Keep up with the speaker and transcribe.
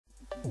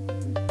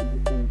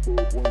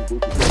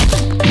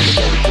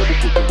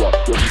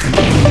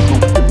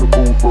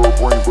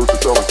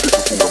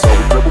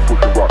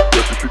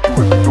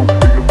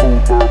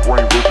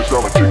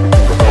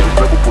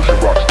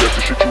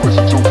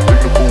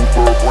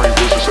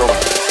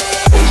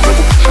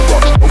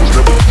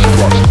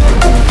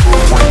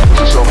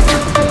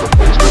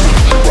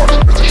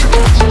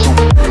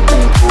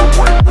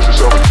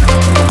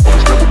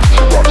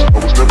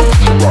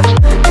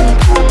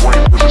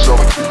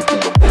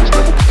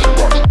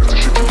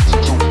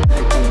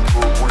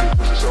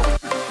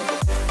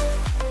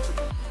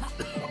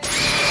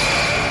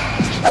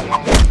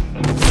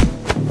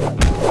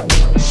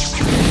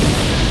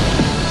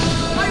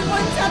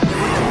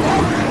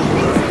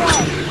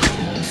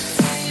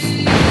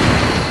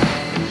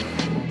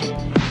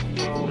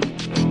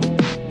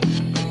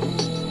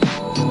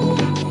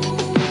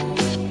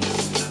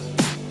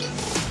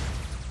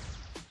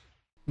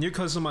New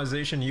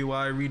customization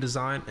UI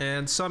redesign,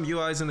 and some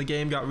UIs in the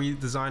game got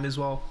redesigned as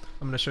well.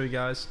 I'm going to show you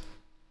guys.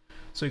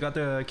 So you got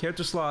the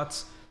character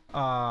slots.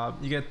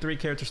 You get 3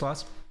 character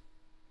slots.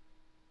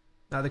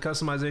 Now the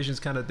customization is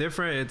kind of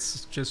different.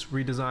 It's just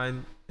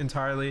redesigned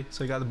entirely.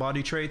 So you got the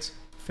body traits,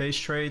 face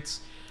traits,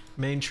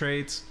 main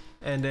traits,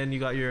 and then you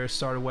got your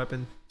starter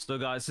weapon. So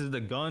guys, this is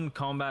the gun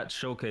combat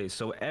showcase.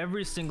 So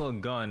every single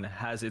gun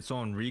has its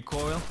own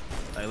recoil.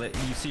 Like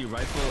you see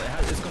rifle,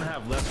 it's gonna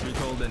have less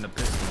recoil than the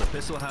pistol. The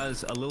pistol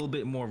has a little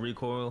bit more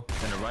recoil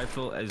than the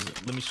rifle.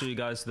 Let me show you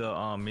guys the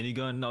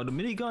minigun. Now the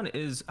minigun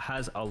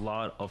has a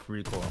lot of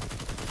recoil.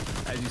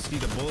 As you see,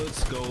 the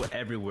bullets go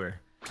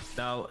everywhere.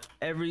 Now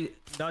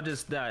not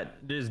just that,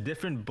 there's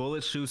different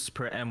bullet shoots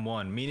per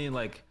M1, meaning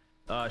like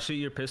shoot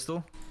your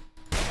pistol.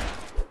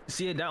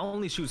 See, that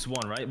only shoots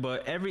 1, right?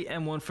 But every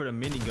M1 for the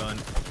minigun,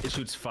 it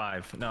shoots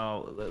 5.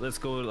 Now let's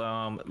go.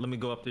 Let me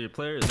go up to your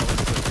player.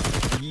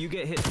 You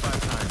get hit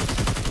 5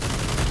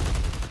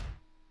 times,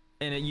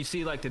 and you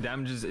see like the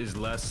damage is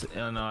less.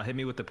 And hit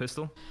me with the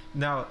pistol.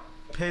 Now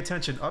Pay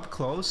attention, up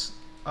close.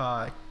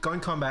 Gun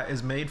combat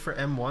is made for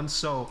M1,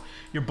 so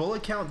your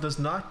bullet count does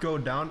not go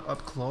down up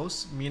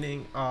close.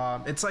 Meaning,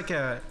 it's like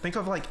think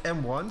of like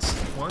M1s.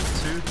 1, 2,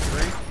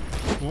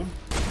 3, boom.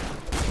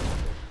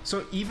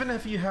 So even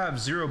if you have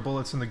 0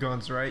 bullets in the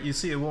guns, right, you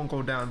see it won't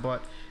go down.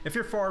 But if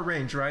you're far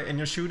range, right, and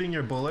you're shooting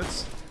your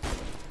bullets,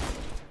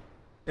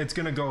 it's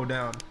gonna go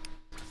down.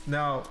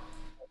 Now,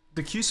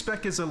 the Q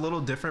spec is a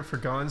little different for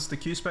guns. The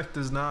Q spec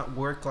does not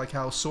work like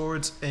how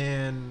swords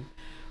and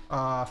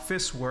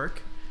fists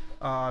work.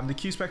 The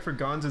Q spec for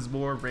guns is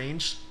more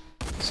range,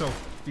 so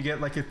you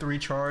get like a 3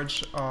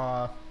 charge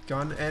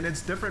gun, and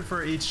it's different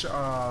for each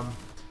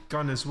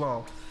gun as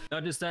well.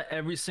 Not just that,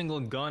 every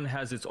single gun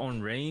has its own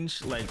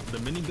range. Like the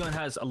minigun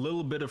has a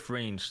little bit of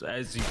range.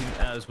 As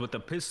with the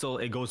pistol,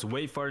 it goes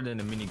way farther than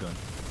the minigun,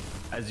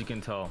 as you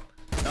can tell.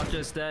 Not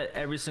just that,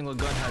 every single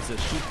gun has a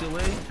shoot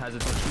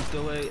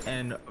delay,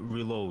 and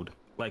reload,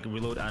 like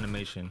reload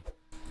animation.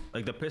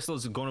 Like the pistol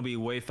is going to be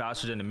way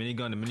faster than the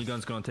minigun. The minigun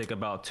is going to take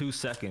about 2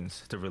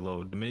 seconds to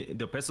reload.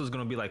 The pistol is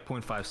going to be like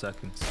 0.5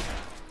 seconds.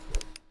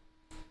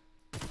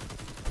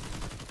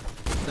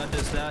 Not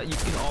just that, you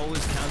can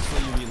always cancel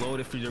your reload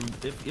if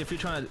you're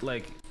trying to,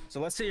 like, so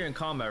let's say you're in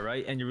combat,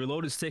 right, and your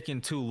reload is taking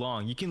too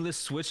long. You can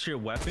just switch your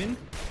weapon,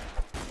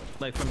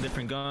 like from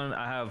different gun.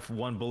 I have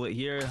 1 bullet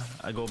here,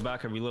 I go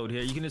back and reload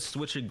here. You can just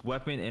switch your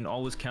weapon and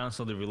always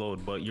cancel the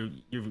reload, but you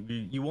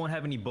won't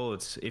have any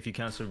bullets if you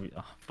cancel.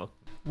 Oh, fuck.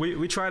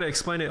 We try to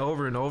explain it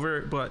over and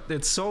over, but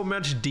it's so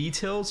much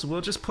details.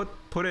 We'll just put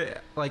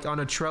it like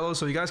on a Trello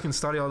so you guys can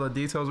study all the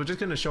details. We're just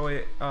gonna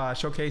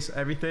showcase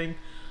everything.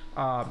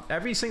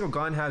 Every single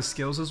gun has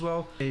skills as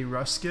well. A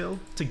rush skill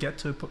to get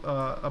to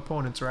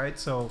opponents, right?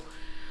 So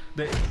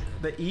the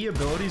E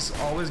ability is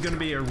always going to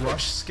be a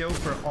rush skill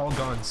for all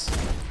guns.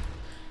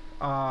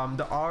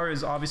 The R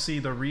is obviously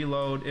the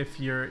reload. If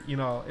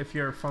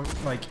you're from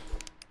like,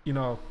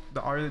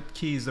 the R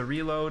key is the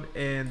reload,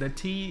 and the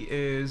T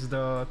is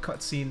the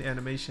cutscene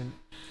animation.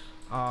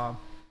 Oh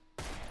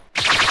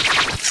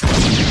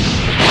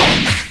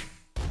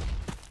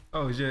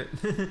shit.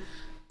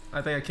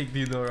 I think I kicked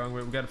you the wrong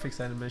way. We gotta fix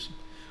the animation.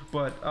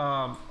 But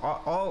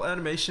all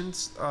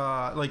animations,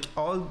 like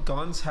all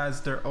guns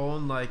has their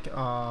own like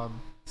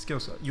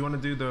skills. You want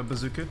to do the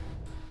bazooka?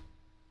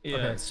 Yeah,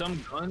 okay.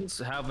 Some guns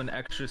have an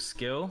extra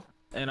skill,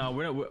 and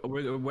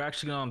we're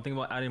actually gonna think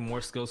about adding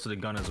more skills to the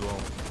gun as well.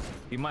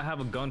 You might have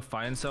a gun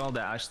firing cell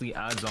that actually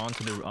adds on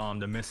to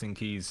the missing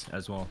keys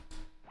as well.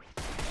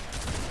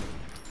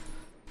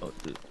 Oh,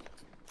 dude.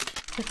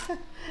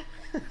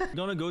 I'm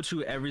gonna go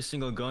through every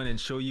single gun and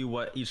show you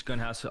what each gun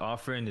has to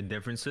offer and the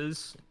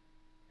differences.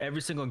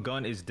 Every single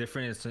gun is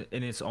different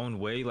in its own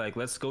way. Like,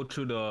 let's go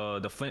through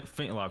the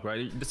flintlock,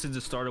 right? This is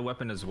the starter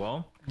weapon as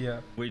well.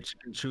 Yeah. Which you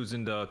can choose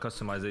in the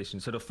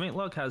customization. So the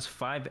flintlock has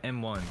 5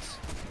 M1s.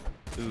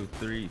 2,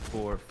 3,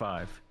 4,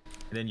 5.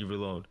 And then you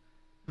reload.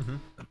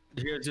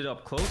 Here's it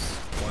up close.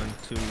 1,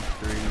 2,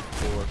 3,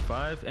 4,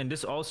 5. And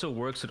this also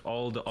works with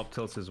all the up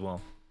tilts as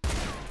well.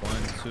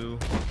 1, 2.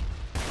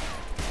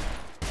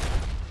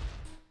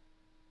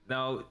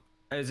 Now,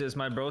 as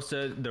my bro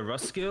said, the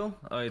rust skill.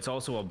 It's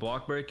also a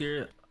block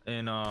breaker,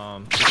 and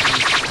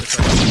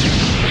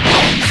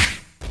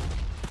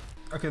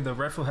Okay, the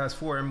rifle has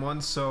 4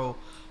 M1s, so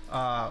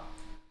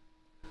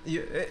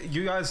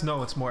you guys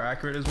know it's more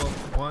accurate as well.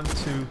 1, 2,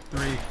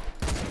 3.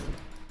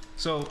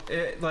 So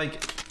it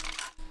like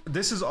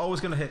this is always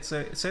gonna hit.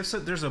 Say if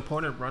there's an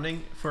opponent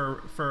running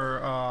for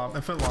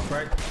infinite lock,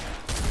 right?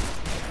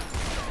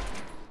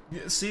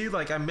 See,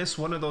 like I missed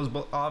one of those,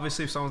 but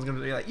obviously if someone's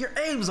gonna be like, your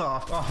aim's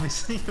off,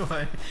 obviously,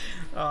 like,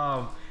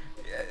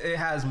 it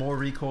has more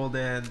recoil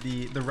than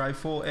the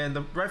rifle, and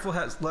the rifle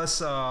has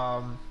less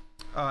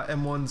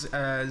M1s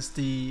as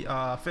the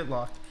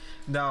fitlock.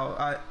 Now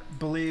I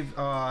believe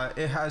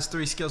it has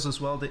 3 skills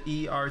as well, the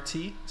E, R,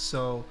 T.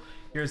 So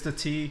here's the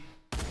T.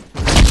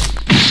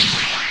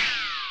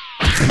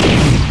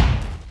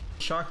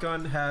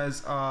 Shotgun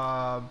has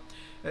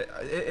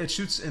it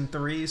shoots in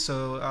 3,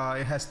 so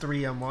it has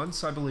 3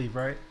 M1s, I believe,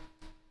 right?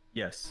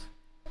 Yes.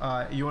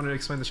 You wanted to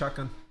explain the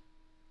shotgun?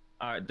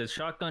 All right, the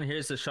shotgun.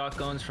 Here's the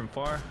shotguns from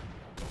far.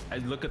 I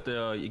look at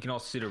the. You can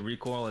also see the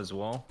recoil as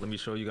well. Let me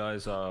show you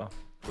guys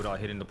without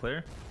hitting the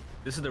player.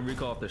 This is the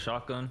recoil of the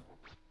shotgun.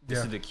 This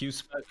is the Q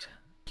spec.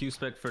 Q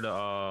spec for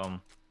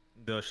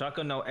the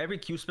shotgun. Now every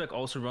Q spec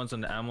also runs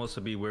on the ammo,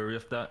 so be wary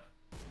of that.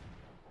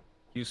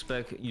 Q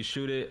spec. You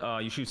shoot it.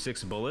 You shoot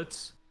 6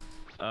 bullets.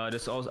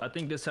 This also. I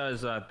think this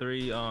has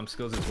 3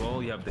 skills as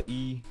well. You have the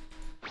E.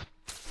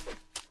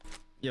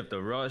 You have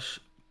the rush.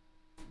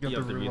 You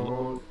have the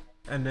reload.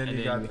 And then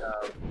you got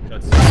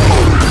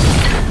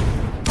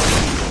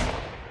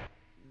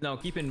now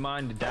keep in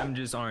mind the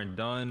damages aren't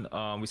done.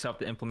 We still have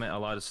to implement a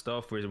lot of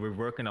stuff. We're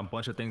working on a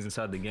bunch of things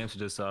inside the game, so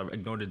just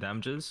ignore the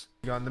damages.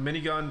 The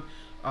minigun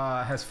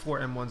has 4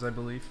 M1s, I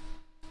believe.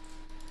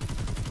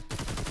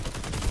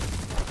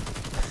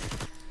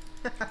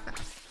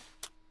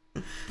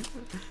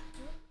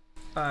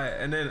 Alright,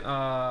 and then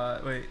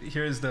wait,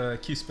 here's the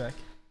Q spec.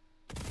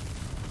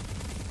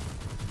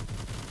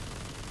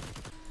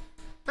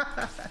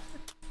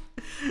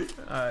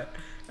 Alright,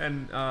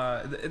 and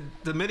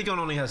the minigun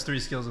only has 3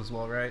 skills as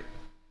well, right?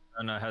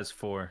 No, it has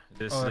 4.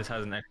 This has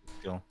an extra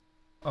skill.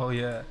 Oh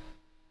yeah.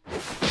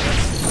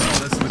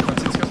 That's the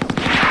cutscene skill.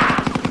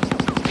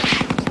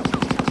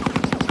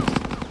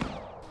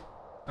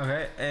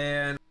 Okay,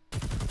 and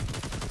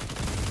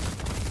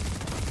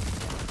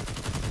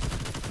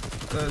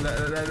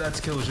that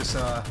skill was just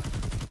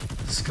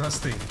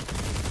disgusting.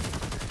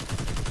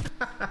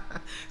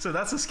 So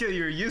that's the skill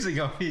you're using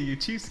on me, you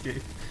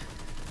cheapskate.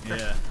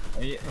 Yeah,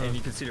 and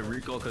you can see the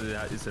recoil because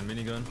it's a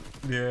minigun.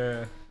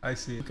 Yeah, I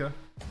see. Okay.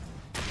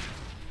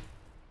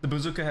 The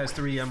bazooka has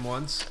 3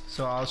 M1s,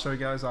 so I'll show you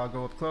guys. I'll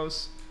go up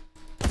close.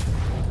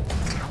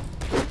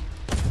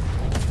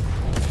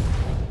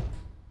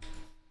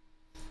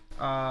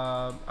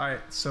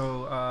 Alright,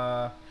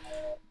 so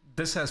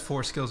this has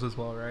 4 skills as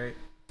well, right?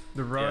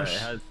 The rush, yeah,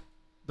 it has,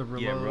 the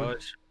reload. Yeah,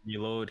 rush,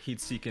 reload,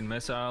 heat-seeking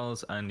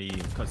missiles, and the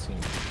cutscene.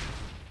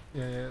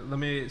 Yeah, let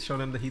me show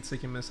them the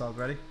heat-seeking missiles.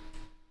 Ready?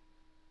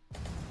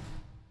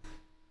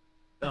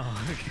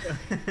 Oh,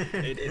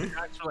 okay. It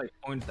acts for like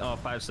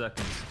 0.5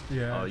 seconds.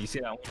 Yeah. You see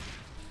that one?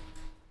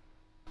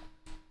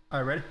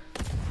 Alright, ready?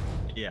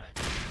 Yeah.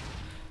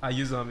 I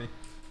use it on me.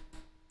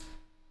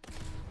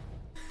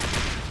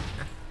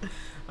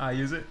 I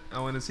use it. I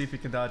want to see if you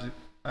can dodge it.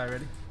 Alright,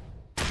 ready?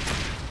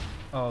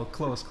 Oh,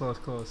 close.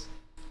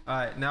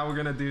 Alright, now we're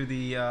gonna do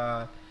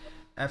the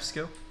F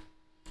skill.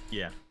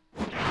 Yeah.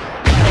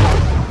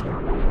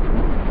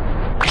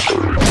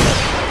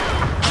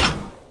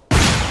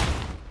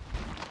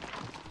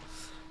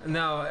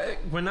 Now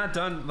we're not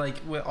done like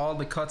with all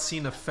the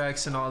cutscene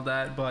effects and all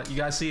that, but you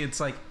guys see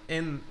it's like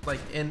in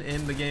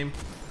the game.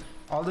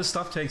 All this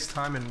stuff takes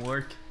time and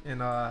work,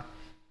 and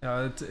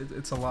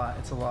it's a lot.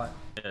 It's a lot.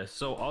 Yeah.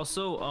 So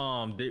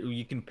also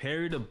you can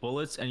parry the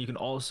bullets, and you can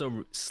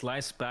also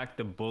slice back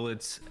the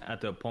bullets at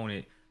the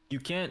opponent. You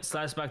can't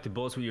slice back the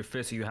bullets with your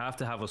fist. So you have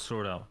to have a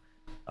sword out.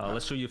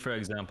 Let's show you for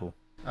example.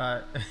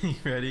 Alright,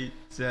 ready,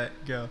 set,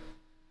 go.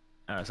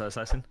 Alright, so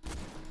slicing.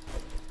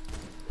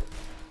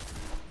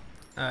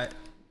 Alright,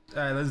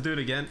 let's do it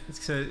again.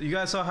 So you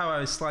guys saw how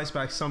I sliced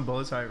back some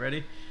bullets. Alright,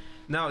 ready?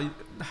 Now,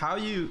 how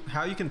you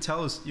can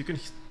tell is you can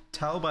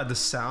tell by the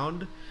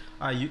sound.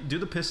 You do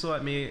the pistol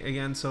at me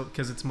again, so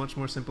because it's much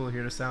more simple to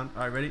hear the sound.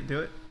 Alright, ready?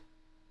 Do it.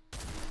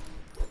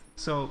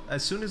 So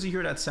as soon as you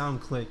hear that sound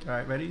click,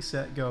 alright, ready,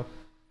 set, go.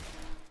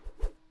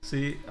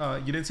 See,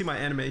 you didn't see my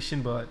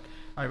animation, but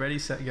alright, ready,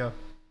 set, go.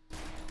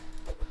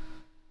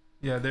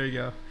 Yeah, there you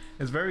go.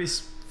 It's very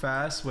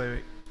fast.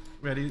 Wait,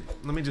 ready?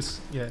 Let me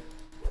just, yeah.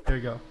 There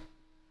you go.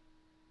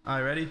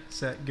 Alright, ready,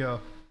 set,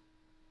 go.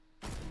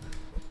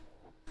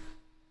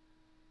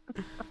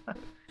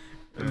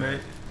 Mate.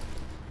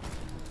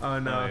 Oh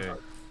no.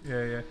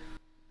 Yeah.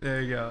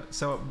 There you go.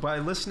 So by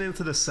listening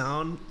to the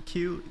sound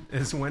cue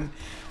is when,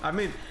 I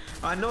mean,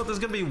 I know there's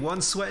gonna be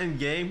one sweat in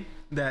game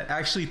that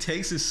actually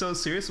takes it so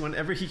serious.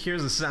 Whenever he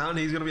hears a sound,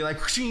 he's gonna be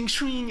like shing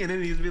shing, and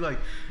then he's gonna be like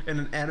in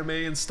an anime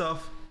and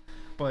stuff.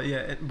 But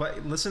yeah,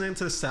 but listening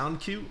to the sound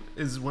cue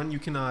is when you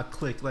can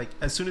click. Like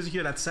as soon as you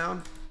hear that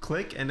sound,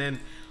 click, and then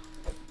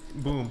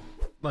boom.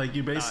 Like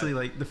you basically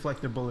like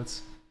deflect their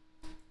bullets.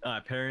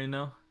 Parrying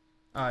now.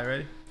 Alright,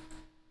 ready?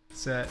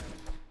 Set.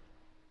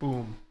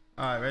 Boom.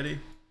 Alright, ready?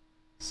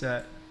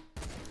 Set.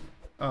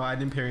 Oh, I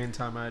didn't parry in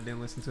time. I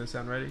didn't listen to the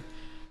sound. Ready?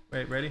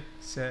 Wait, ready?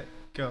 Set.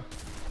 Go.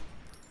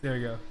 There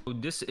you go. So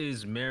this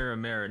is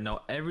mirror.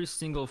 Now every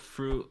single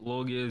fruit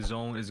Logia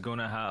zone is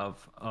gonna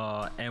have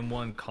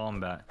M1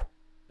 combat.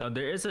 Now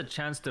there is a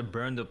chance to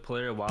burn the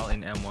player while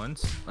in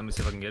M1s. Let me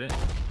see if I can get it.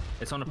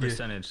 It's on a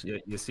percentage. Yeah.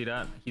 You see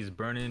that? He's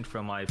burning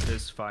from my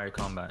fist fire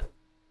combat.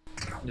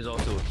 There's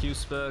also a Q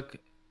spec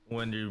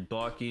when you're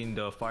blocking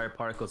the fire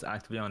particles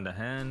actively on the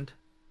hand.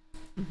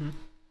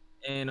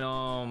 And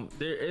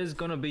there is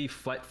gonna be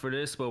flight for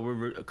this, but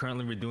we're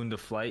currently redoing the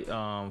flight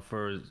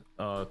for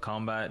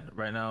combat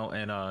right now.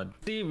 And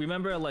see,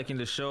 remember like in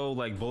the show,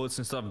 like bullets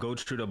and stuff go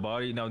through the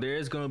body. Now there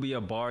is gonna be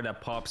a bar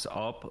that pops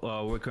up.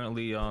 We're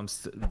currently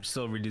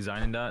still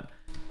redesigning that,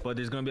 but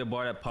there's gonna be a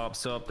bar that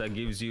pops up that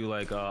gives you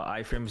like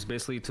iframes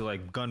basically to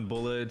like gun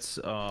bullets,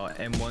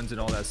 M1s and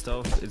all that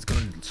stuff. It's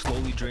gonna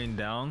slowly drain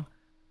down,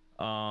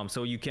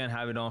 so you can't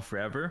have it on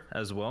forever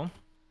as well.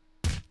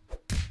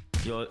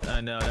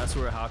 And that's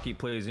where hockey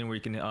plays in, where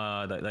you can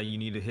that you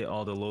need to hit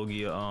all the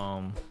Logia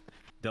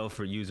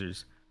Delphi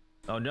users.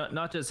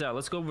 Not just that,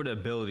 let's go over the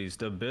abilities.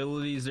 The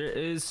abilities, there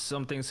is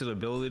some things to the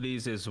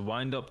abilities. There's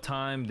wind up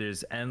time,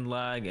 there's end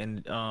lag,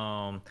 and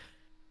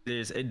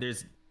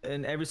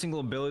and every single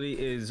ability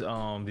is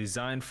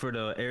designed for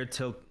the air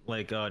tilt,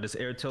 like this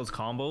air tilt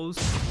combos.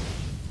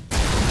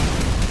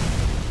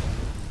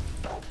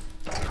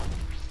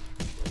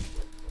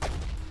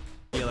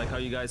 Yeah, like how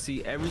you guys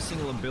see, every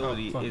single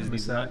ability is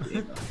designed.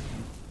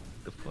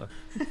 The fuck?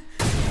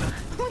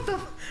 What the?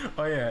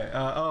 Oh yeah.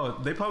 Oh,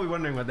 they probably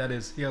wondering what that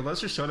is. Yeah, let's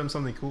just show them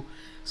something cool.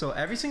 So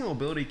every single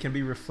ability can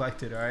be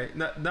reflected. All right.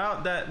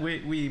 Not that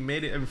we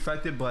made it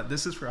reflected, but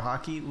this is for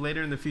hockey.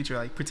 Later in the future,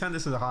 like pretend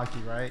this is a hockey,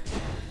 right?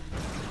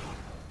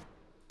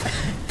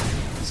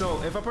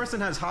 So if a person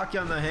has hockey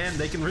on the hand,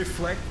 they can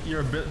reflect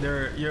your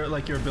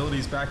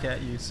abilities back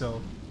at you.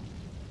 So.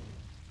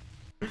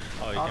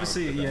 Oh,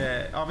 obviously,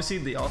 yeah. Obviously,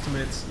 the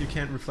ultimates you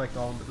can't reflect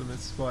all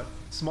ultimates, but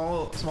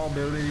small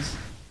abilities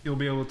you'll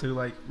be able to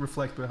like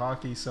reflect with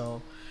hockey.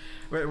 So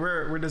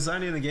we're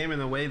designing the game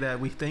in a way that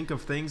we think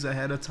of things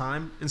ahead of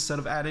time instead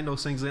of adding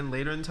those things in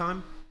later in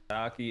time.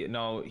 Hockey.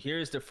 Now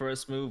here's the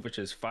first move, which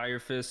is Fire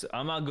Fist.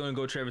 I'm not going to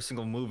go through every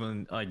single move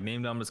and like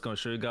name them. I'm just going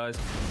to show you guys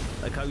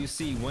like how you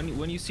see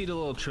when you see the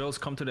little trails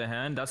come to the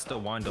hand. That's the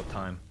wind up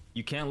time.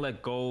 You can't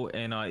let go,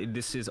 and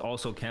this is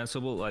also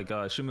cancelable. Like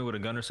shoot me with a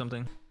gun or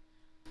something.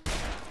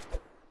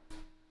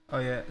 Oh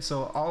yeah,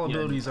 so all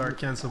abilities are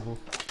cancelable.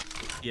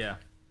 Yeah.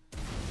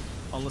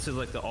 Unless it's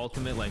like the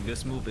ultimate, like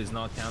this move is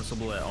not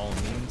cancelable at all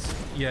means.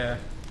 Yeah.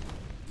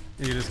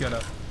 You just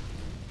gotta...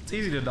 It's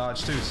easy to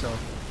dodge too, so...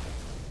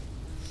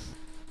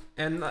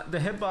 And the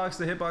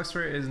hitbox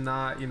for it is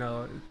not, you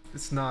know,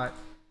 it's not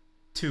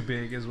too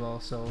big as well,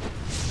 so...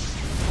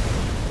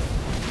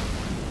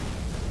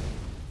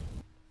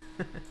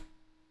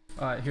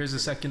 Alright, here's the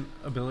second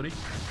ability.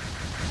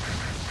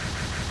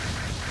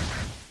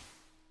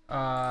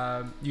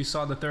 You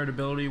saw the third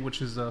ability,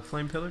 which is the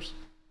flame pillars.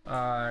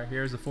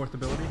 Here's the fourth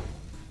ability.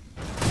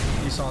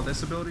 You saw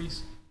this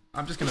abilities.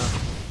 I'm just gonna.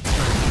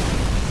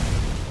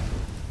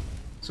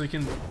 So you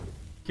can.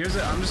 Here's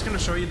it. I'm just gonna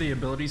show you the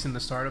abilities in the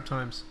startup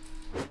times.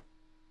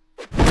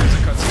 Here's a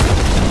cutscene.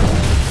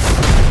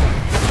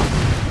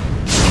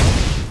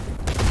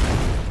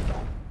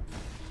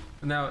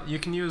 Now you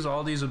can use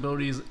all these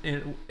abilities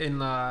in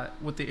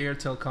with the air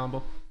tail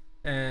combo.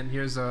 And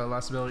here's the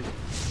last ability.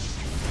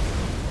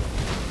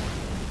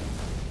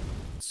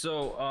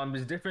 So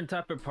there's different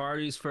type of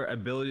priorities for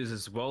abilities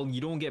as well.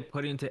 You don't get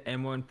put into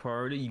M1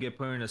 priority, you get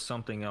put into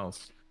something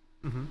else.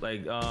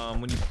 Like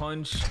when you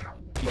punch,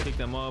 you pick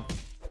them up,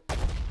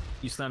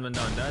 you slam them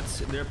down.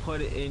 They're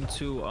put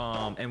into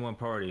M1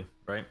 priority,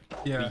 right?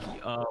 Yeah.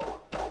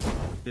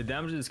 The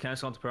damage is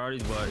canceled onto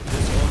priorities, but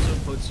this also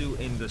puts you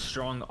in the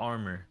strong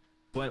armor.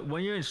 But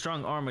when you're in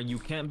strong armor, you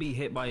can't be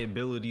hit by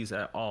abilities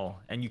at all,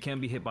 and you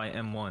can't be hit by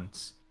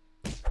M1s.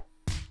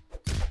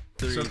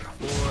 3,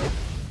 4.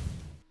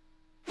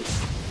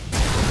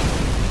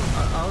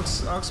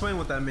 I'll explain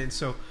what that means.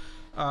 So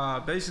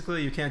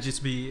basically you can't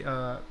just be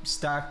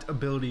stacked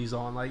abilities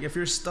on. Like if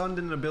you're stunned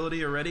in an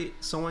ability already,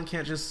 someone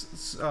can't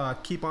just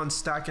keep on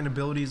stacking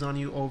abilities on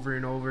you over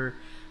and over,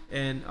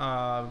 and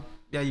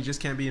yeah, you just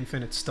can't be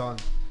infinite stun.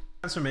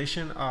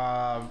 Transformation,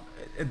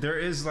 there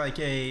is like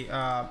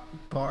a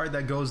bar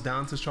that goes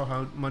down to show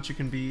how much you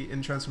can be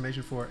in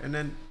transformation for, and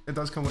then it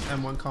does come with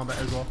M1 combat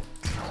as well.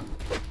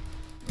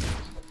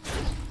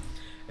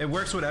 It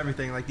works with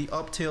everything, like the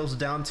up tilts,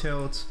 down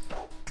tilts.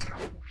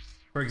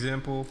 For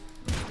example,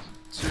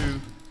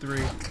 2,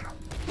 3.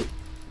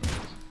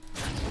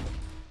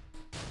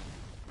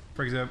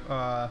 For example,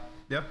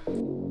 yeah.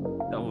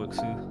 That works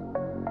too.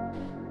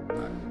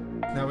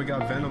 Now we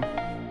got Venom.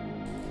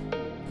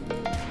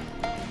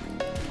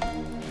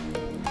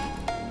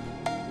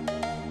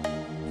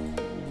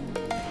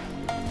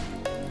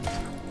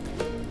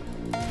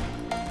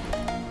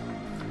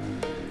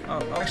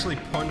 I'll actually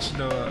punch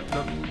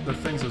the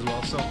things as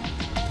well. So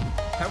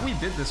how we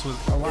did this was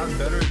a lot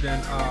better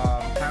than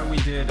how we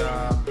did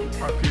our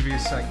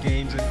previous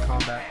games in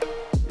combat.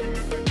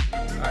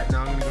 Alright,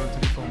 now I'm gonna go into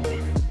the full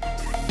mode.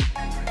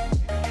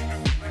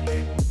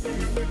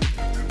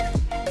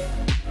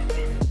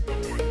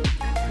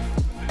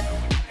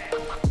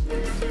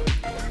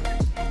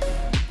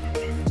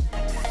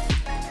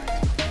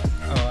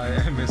 Oh,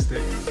 I missed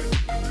it.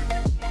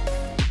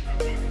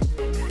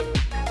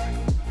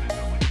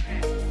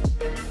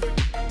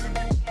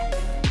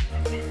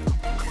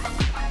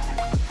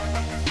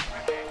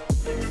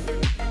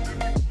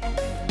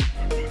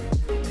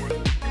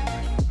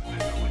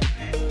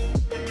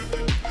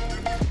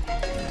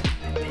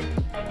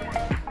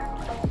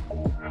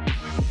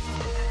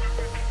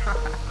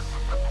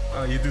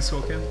 Oh, you do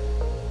smoke him?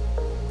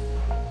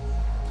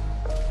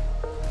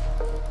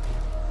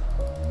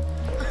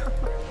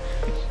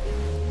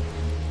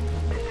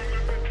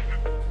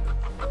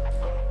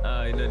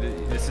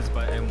 This is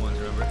by M1s,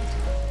 remember?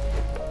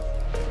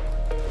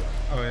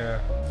 Oh yeah.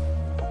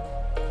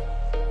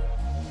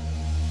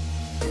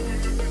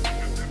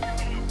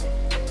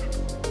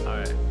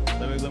 Alright,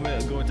 let me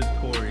go into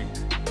Corey.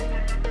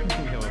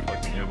 We have a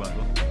fucking air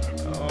battle.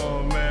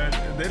 Oh man,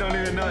 they don't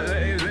even know.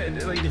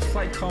 Like the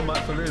flight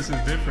combat for this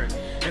is different.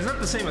 It's not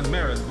the same as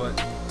Mara's, but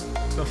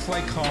the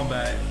flight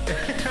combat.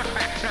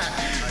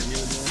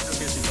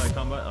 Flight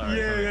combat? All right,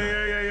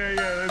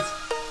 Yeah.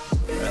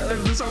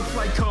 Let's do some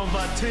flight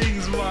combat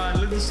things, man.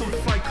 Let's do some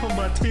flight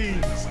combat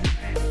things.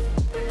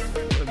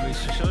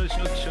 Show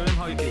them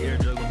how you can air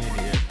juggle me in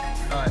the air.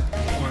 Alright,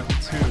 1,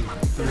 2,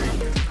 3.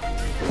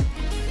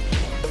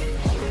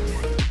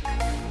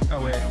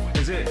 Oh wait,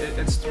 is it?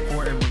 It's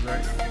 4 emeralds,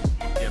 right?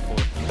 Yeah, 4.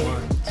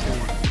 1, 2,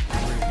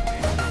 3.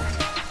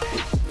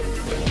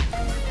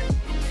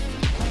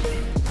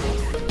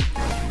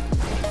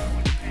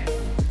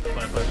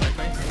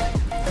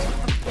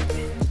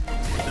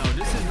 Now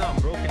this is not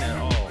broken at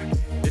all.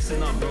 This is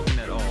not broken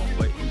at all.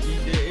 But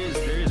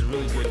there is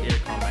really good air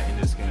combat in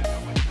this game.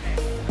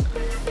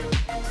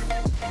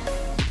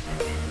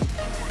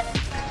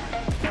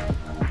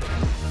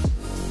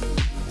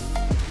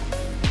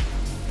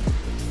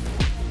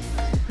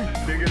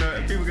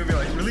 People gonna be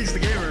like, release the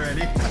game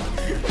already.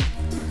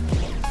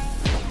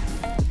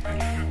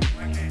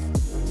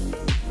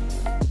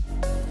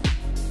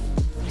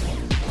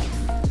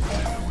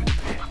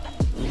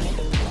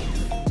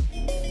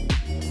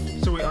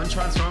 So we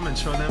untransform and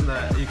show them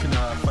that you can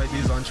fight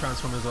these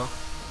untransform as well.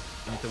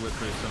 You need to wait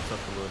for some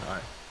stuff to load.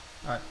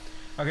 Alright.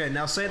 Okay,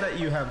 now say that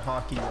you have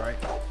hockey, right?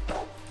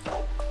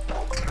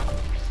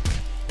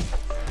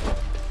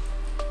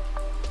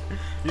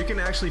 You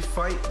can actually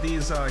fight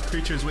these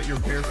creatures with your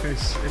bare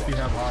fist if you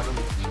have hockey.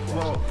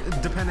 Well,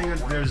 depending on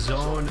their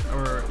zone,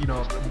 or you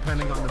know,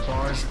 depending on the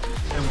bars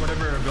and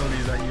whatever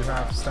abilities that you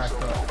have stacked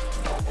up.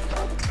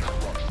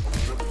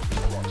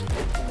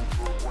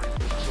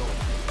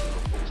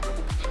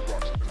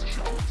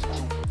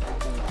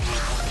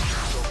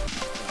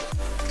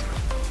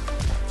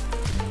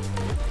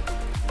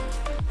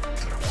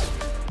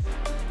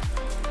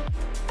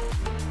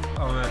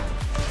 Oh man.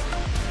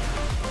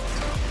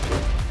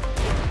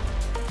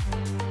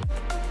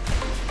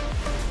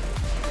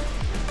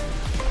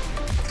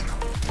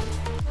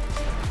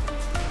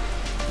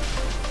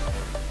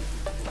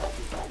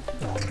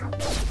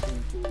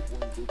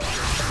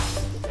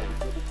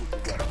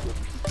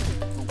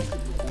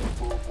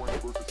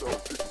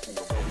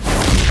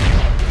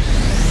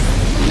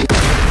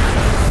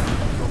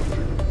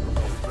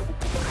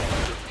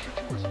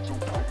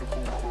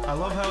 I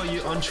love how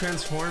you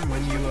untransform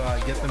when you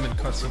get them in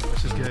custom,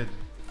 which is good.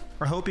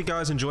 I hope you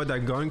guys enjoyed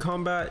that gun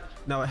combat.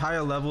 Now at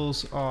higher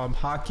levels,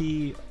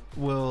 hockey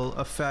will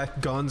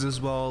affect guns as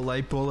well,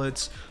 like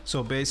bullets.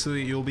 So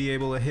basically you'll be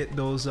able to hit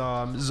those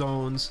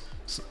zones,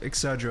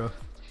 etc.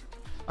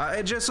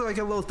 It's just like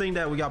a little thing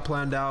that we got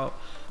planned out.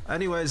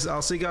 Anyways,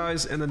 I'll see you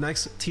guys in the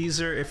next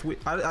teaser. If we,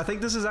 I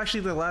think this is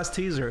actually the last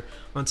teaser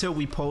until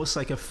we post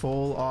like a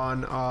full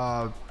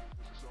on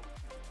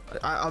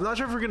I'm not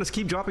sure if we're gonna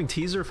keep dropping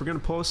teaser, if we're gonna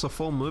post a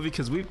full movie,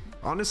 because we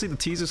honestly, the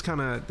teasers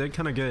they're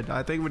kind of good.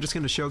 I think we're just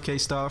gonna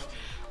showcase stuff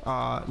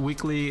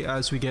weekly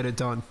as we get it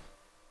done.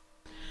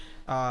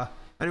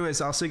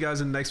 Anyways, I'll see you guys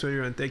in the next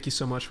video, and thank you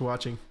so much for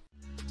watching.